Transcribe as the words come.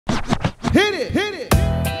Hit it, hit it.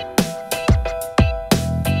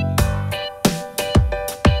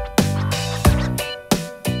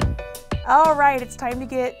 All right, it's time to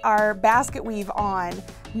get our basket weave on.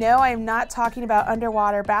 No, I'm not talking about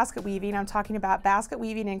underwater basket weaving. I'm talking about basket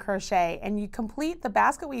weaving and crochet. And you complete the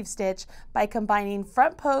basket weave stitch by combining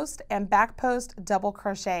front post and back post double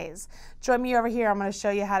crochets. Join me over here. I'm going to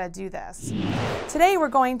show you how to do this. Today we're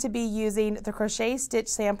going to be using the Crochet Stitch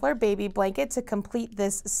Sampler Baby Blanket to complete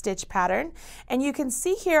this stitch pattern. And you can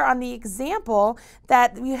see here on the example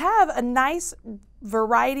that we have a nice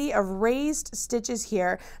variety of raised stitches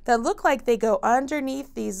here that look like they go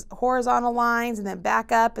underneath these horizontal lines and then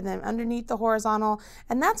back up and then underneath the horizontal,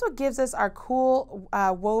 and that's what gives us our cool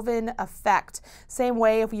woven effect. Same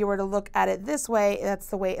way if you were to look at it this way, that's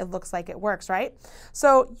the way it looks like it works, right?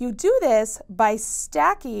 So you do this by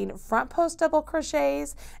stacking front post double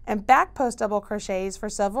crochets and back post double crochets for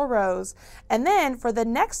several rows, and then for the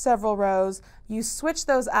next several rows you switch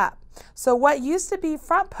those up. So what used to be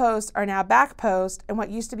front post are now back post, and what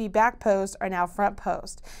used to be back post are now front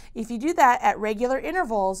post. If you do that at regular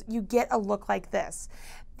intervals, you get a look like this.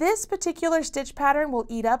 This particular stitch pattern will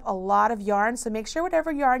eat up a lot of yarn, so make sure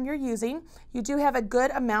whatever yarn you're using, you do have a good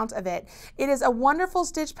amount of it. It is a wonderful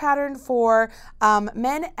stitch pattern for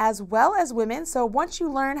men as well as women, so once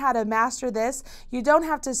you learn how to master this, you don't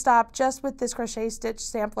have to stop just with this Crochet Stitch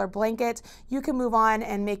Sampler blanket. You can move on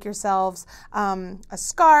and make yourselves a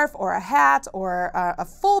scarf or a hat or a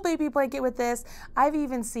full baby blanket with this. I've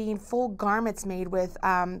even seen full garments made with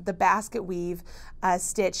the basket weave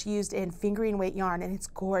stitch used in fingering weight yarn, and it's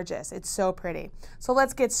gorgeous. It's so pretty. So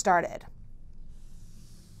let's get started.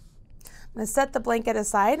 I'm going to set the blanket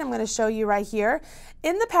aside. I'm going to show you right here.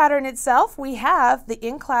 In the pattern itself, we have the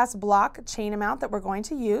in-class block chain amount that we're going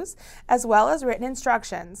to use, as well as written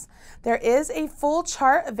instructions. There is a full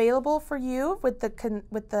chart available for you with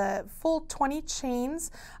the full 20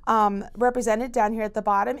 chains represented down here at the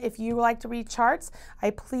bottom. If you would like to read charts,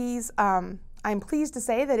 I'm pleased to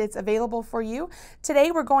say that it's available for you.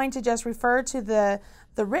 Today we're going to just refer to the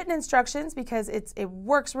written instructions because it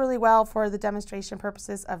works really well for the demonstration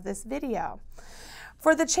purposes of this video.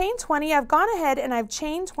 For the chain 20, I've gone ahead and I've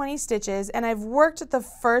chained 20 stitches and I've worked the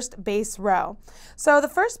first base row. So the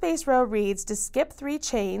first base row reads to skip 3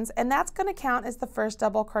 chains, and that's going to count as the first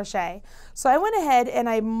double crochet. So I went ahead and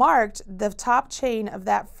I marked the top chain of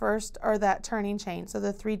that first, or that turning chain, so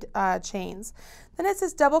the 3 chains. Then it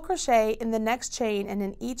says double crochet in the next chain and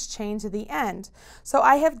in each chain to the end. So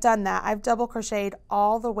I have done that. I've double crocheted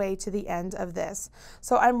all the way to the end of this.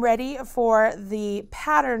 So I'm ready for the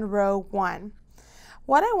pattern row 1.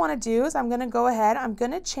 What I want to do is I'm going to go ahead, I'm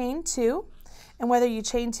going to chain 2, and whether you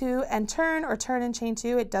chain 2 and turn or turn and chain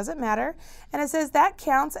 2, it doesn't matter. And it says that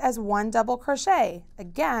counts as 1 double crochet.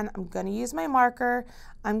 Again, I'm going to use my marker.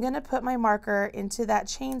 I'm going to put my marker into that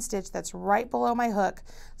chain stitch that's right below my hook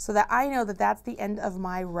so that I know that that's the end of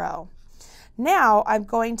my row. Now I'm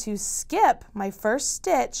going to skip my first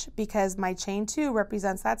stitch because my chain 2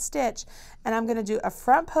 represents that stitch, and I'm going to do a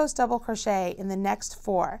front post double crochet in the next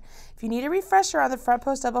 4. If you need a refresher on the front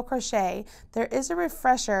post double crochet, there is a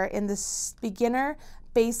refresher in this beginner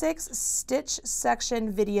basics stitch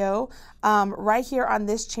section video right here on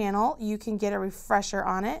this channel. You can get a refresher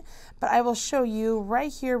on it, but I will show you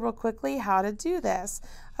right here real quickly how to do this.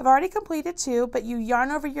 I've already completed 2, but you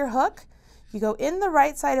yarn over your hook. You go in the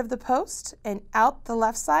right side of the post and out the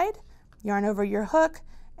left side, yarn over your hook,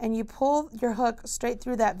 and you pull your hook straight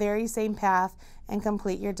through that very same path and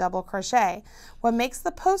complete your double crochet. What makes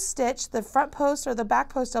the post stitch, the front post or the back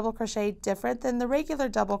post double crochet, different than the regular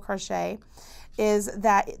double crochet is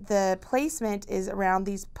that the placement is around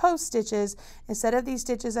these post stitches instead of these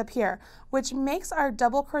stitches up here, which makes our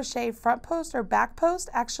double crochet front post or back post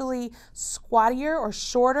actually squattier or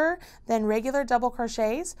shorter than regular double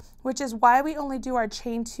crochets, which is why we only do our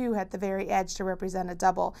chain 2 at the very edge to represent a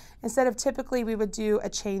double. Instead of typically we would do a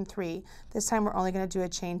chain 3. This time we're only going to do a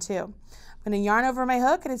chain 2. I'm going to yarn over my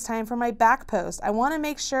hook, and it's time for my back post. I want to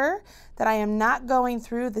make sure that I am not going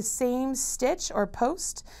through the same stitch or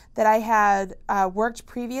post that I had worked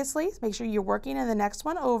previously. Make sure you're working in the next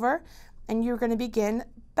one over, and you're going to begin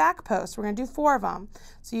back post. We're going to do 4 of them.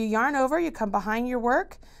 So you yarn over, you come behind your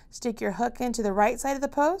work, stick your hook into the right side of the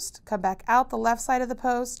post, come back out the left side of the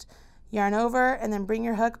post, yarn over, and then bring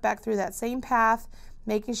your hook back through that same path,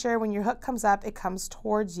 making sure when your hook comes up, it comes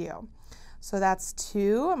towards you. So that's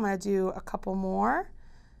 2. I'm going to do a couple more.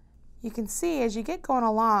 You can see as you get going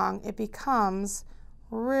along, it becomes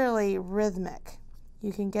really rhythmic.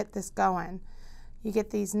 You can get this going. You get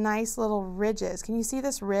these nice little ridges. Can you see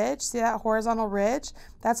this ridge? See that horizontal ridge?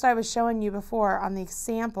 That's what I was showing you before on the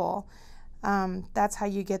example. That's how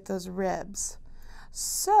you get those ribs.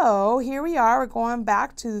 So here we are, we're going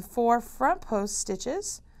back to the 4 front post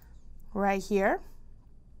stitches right here.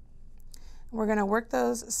 We're going to work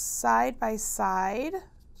those side by side,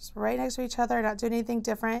 just right next to each other, not doing anything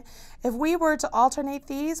different. If we were to alternate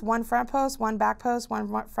these, 1 front post, 1 back post,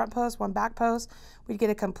 1 front post, 1 back post, we'd get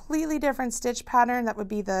a completely different stitch pattern. That would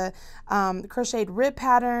be the crocheted rib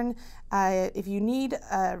pattern. If you need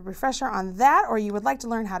a refresher on that, or you would like to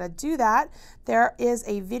learn how to do that, there is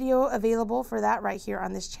a video available for that right here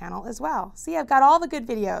on this channel as well. See, I've got all the good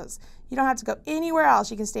videos. You don't have to go anywhere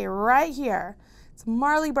else. You can stay right here. It's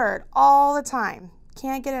Marley Bird all the time.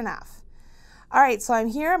 Can't get enough. All right, so I'm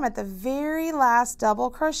here. I'm at the very last double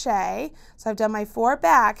crochet. So I've done my 4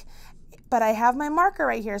 back, but I have my marker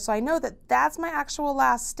right here, so I know that that's my actual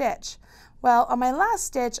last stitch. Well, on my last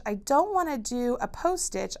stitch, I don't want to do a post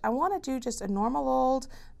stitch. I want to do just a normal old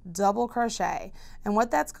double crochet. And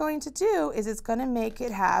what that's going to do is it's going to make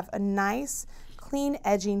it have a nice clean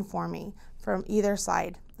edging for me from either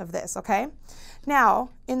side of this, okay? Now,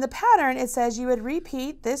 in the pattern, it says you would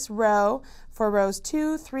repeat this row for rows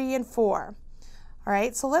 2, 3, and 4. All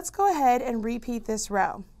right, so let's go ahead and repeat this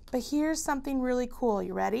row. But here's something really cool.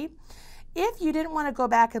 You ready? If you didn't want to go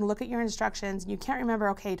back and look at your instructions and you can't remember,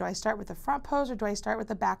 okay, do I start with the front post or do I start with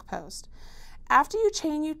the back post? After you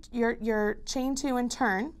chain your chain 2 and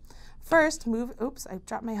turn, first move, oops, I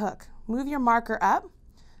dropped my hook. Move your marker up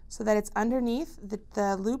so that it's underneath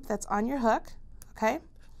the loop that's on your hook, okay?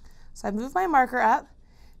 So I move my marker up.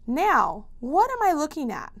 Now, what am I looking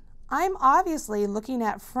at? I'm obviously looking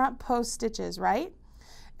at front post stitches, right?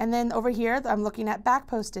 And then over here, I'm looking at back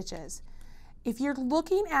post stitches. If you're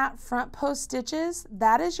looking at front post stitches,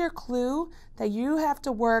 that is your clue that you have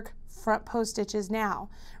to work front post stitches now.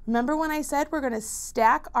 Remember when I said we're going to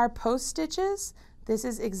stack our post stitches? This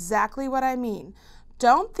is exactly what I mean.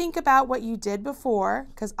 Don't think about what you did before,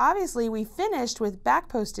 because obviously we finished with back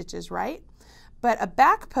post stitches, right? But a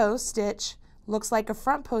back post stitch looks like a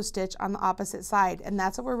front post stitch on the opposite side, and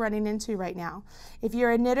that's what we're running into right now. If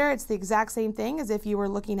you're a knitter, it's the exact same thing as if you were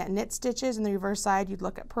looking at knit stitches, and the reverse side you'd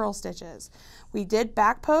look at purl stitches. We did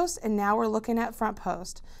back post, and now we're looking at front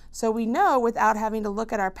post. So we know without having to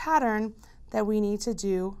look at our pattern that we need to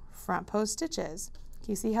do front post stitches.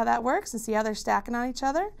 Can you see how that works and see how they're stacking on each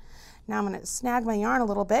other? Now I'm going to snag my yarn a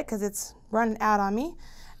little bit because it's running out on me.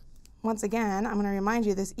 Once again, I'm going to remind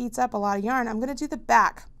you this eats up a lot of yarn. I'm going to do the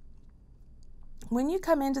back. When you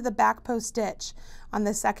come into the back post stitch on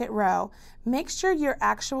the second row, make sure you're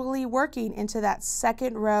actually working into that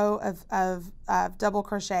second row of double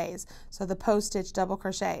crochets. So the post stitch double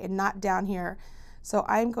crochet and not down here. So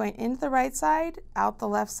I'm going into the right side, out the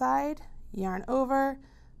left side, yarn over,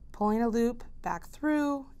 pulling a loop back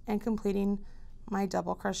through and completing my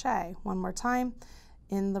double crochet. One more time,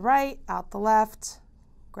 in the right, out the left,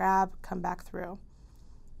 grab, come back through.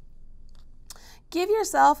 Give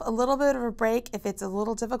yourself a little bit of a break if it's a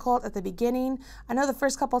little difficult at the beginning. I know the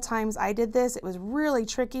first couple times I did this, it was really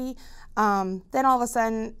tricky. Then all of a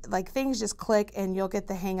sudden, like things just click and you'll get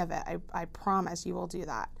the hang of it. I promise you will do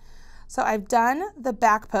that. So I've done the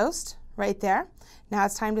back post right there. Now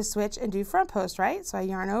it's time to switch and do front post, right? So I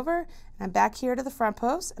yarn over and I'm back here to the front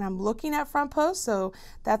post and I'm looking at front post. So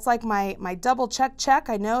that's like my double check.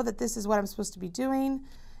 I know that this is what I'm supposed to be doing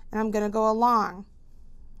and I'm gonna go along.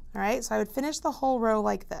 All right, so I would finish the whole row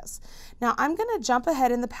like this. Now I'm going to jump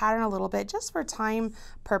ahead in the pattern a little bit just for time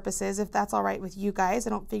purposes, if that's all right with you guys. I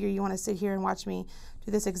don't figure you want to sit here and watch me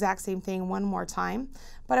do this exact same thing one more time.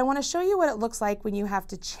 But I want to show you what it looks like when you have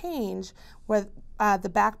to change with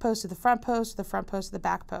the back post to the front post, the front post to the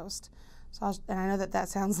back post. So and I know that that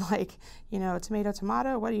sounds like, you know,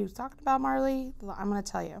 tomato. What are you talking about, Marley? I'm going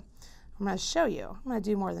to tell you. I'm going to show you. I'm going to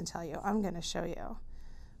do more than tell you. I'm going to show you,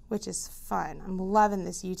 which is fun. I'm loving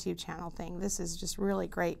this YouTube channel thing. This is just really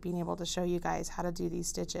great being able to show you guys how to do these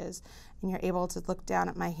stitches and you're able to look down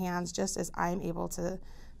at my hands just as I'm able to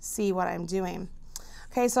see what I'm doing.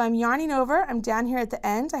 Okay, so I'm yarning over. I'm down here at the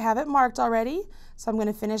end. I have it marked already. So I'm going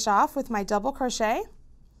to finish off with my double crochet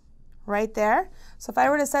right there. So if I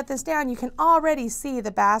were to set this down, you can already see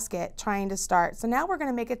the basket trying to start. So now we're going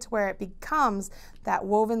to make it to where it becomes that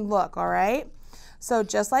woven look, all right? So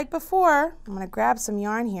just like before, I'm going to grab some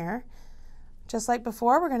yarn here. Just like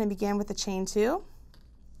before, we're going to begin with the chain 2.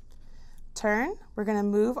 Turn. We're going to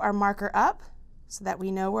move our marker up so that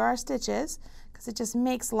we know where our stitch is, because it just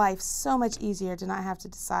makes life so much easier to not have to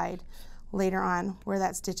decide later on where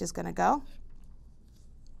that stitch is going to go.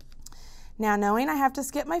 Now, knowing I have to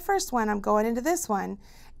skip my first one, I'm going into this one.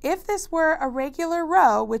 If this were a regular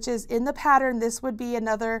row, which is in the pattern, this would be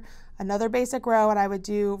another another basic row, and I would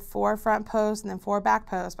do 4 front posts and then 4 back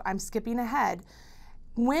posts, but I'm skipping ahead.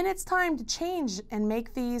 When it's time to change and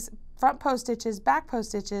make these front post stitches, back post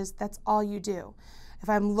stitches, that's all you do. If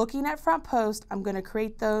I'm looking at front post, I'm going to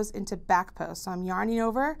create those into back posts. So I'm yarning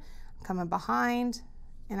over, I'm coming behind,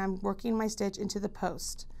 and I'm working my stitch into the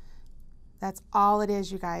post. That's all it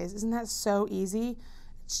is, you guys. Isn't that so easy?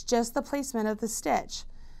 It's just the placement of the stitch.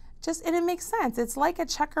 And it makes sense. It's like a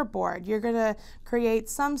checkerboard. You're going to create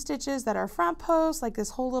some stitches that are front posts, like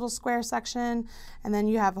this whole little square section, and then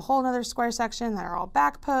you have a whole other square section that are all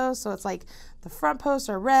back posts. So it's like the front posts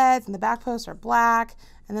are red and the back posts are black,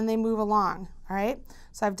 and then they move along, all right?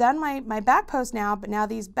 So I've done my back post now, but now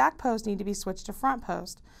these back posts need to be switched to front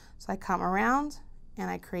post. So I come around and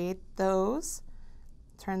I create those,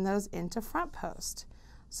 turn those into front post.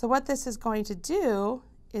 So what this is going to do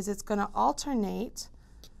is it's going to alternate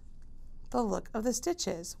the look of the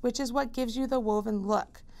stitches, which is what gives you the woven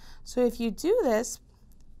look. So if you do this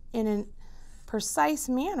in a precise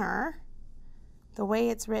manner, the way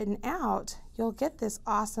it's written out, you'll get this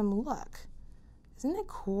awesome look. Isn't it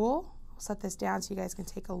cool? I'll set this down so you guys can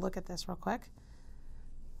take a look at this real quick.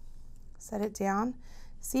 Set it down.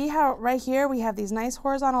 See how right here we have these nice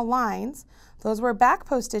horizontal lines? Those were back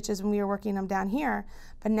post stitches when we were working them down here.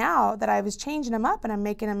 But now that I was changing them up and I'm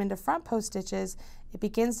making them into front post stitches, it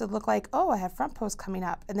begins to look like, oh, I have front post coming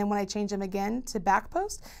up. And then when I change them again to back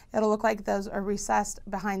post, it'll look like those are recessed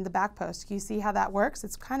behind the back post. Can you see how that works?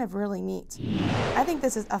 It's kind of really neat. I think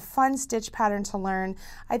this is a fun stitch pattern to learn.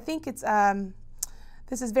 I think it's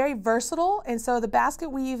this is very versatile, and so the basket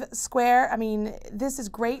weave square, I mean, this is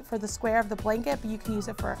great for the square of the blanket, but you can use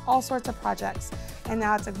it for all sorts of projects. And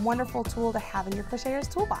now it's a wonderful tool to have in your crocheter's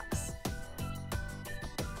toolbox.